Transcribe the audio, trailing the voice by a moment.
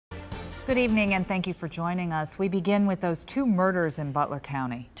Good evening and thank you for joining us. We begin with those two murders in Butler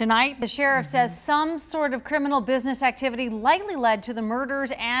County. Tonight, the sheriff says some sort of criminal business activity likely led to the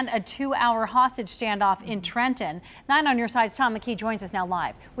murders and a 2-hour hostage standoff in Trenton. 9 on your side's Tom McKee joins us now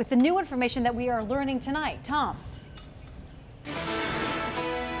live with the new information that we are learning tonight. Tom.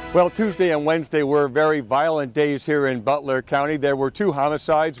 Well, Tuesday and Wednesday were very violent days here in Butler County. There were 2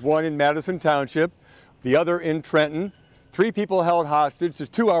 homicides, one in Madison Township, the other in Trenton. 3 people held hostage, a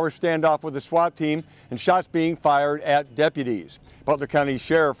 2-hour standoff with the SWAT team, and shots being fired at deputies. Butler County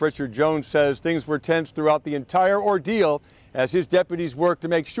Sheriff Richard Jones says things were tense throughout the entire ordeal as his deputies worked to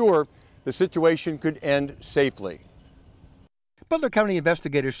make sure the situation could end safely. Butler County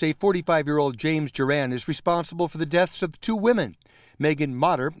investigators say 45-year-old James Geran is responsible for the deaths of 2 women. Megan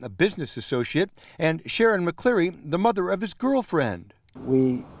Motter, a business associate, and Sharon McCleary, the mother of his girlfriend.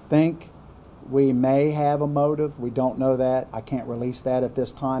 We think we may have a motive. We don't know that. I can't release that at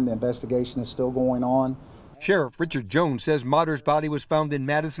this time. The investigation is still going on. Sheriff Richard Jones says Motter's body was found in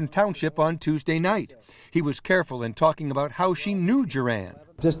Madison Township on Tuesday night. He was careful in talking about how she knew Geran.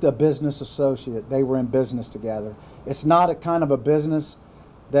 Just a business associate. They were in business together. It's not a kind of a business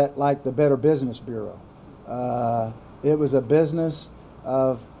that like the Better Business Bureau. It was a business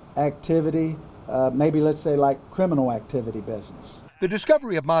of activity, maybe let's say like criminal activity business. The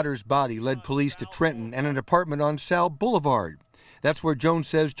discovery of Motter's body led police to Trenton and an apartment on Sal Boulevard. That's where Jones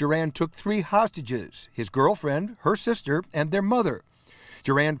says Geran took 3 hostages, his girlfriend, her sister, and their mother.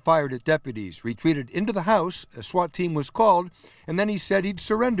 Geran fired at deputies, retreated into the house, a SWAT team was called, and then he said he'd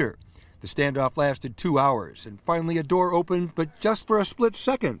surrender. The standoff lasted 2 hours, and finally a door opened, but just for a split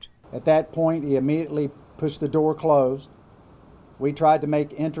second. At that point, he immediately pushed the door closed. We tried to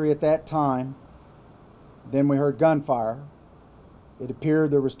make entry at that time. Then we heard gunfire. It appeared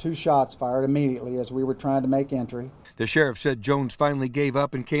there was 2 shots fired immediately as we were trying to make entry. The sheriff said Jones finally gave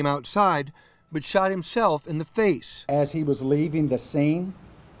up and came outside, but shot himself in the face. As he was leaving the scene,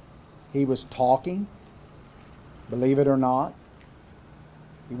 he was talking, believe it or not.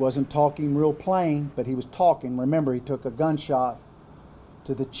 He wasn't talking real plain, but he was talking. Remember, he took a gunshot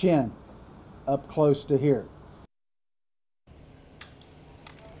to the chin, up close to here.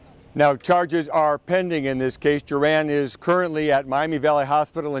 Now, charges are pending in this case. Geran is currently at Miami Valley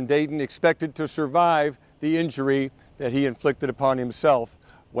Hospital in Dayton, expected to survive the injury that he inflicted upon himself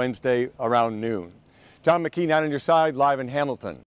Wednesday around noon. Tom McKee, 9 on your side, live in Hamilton.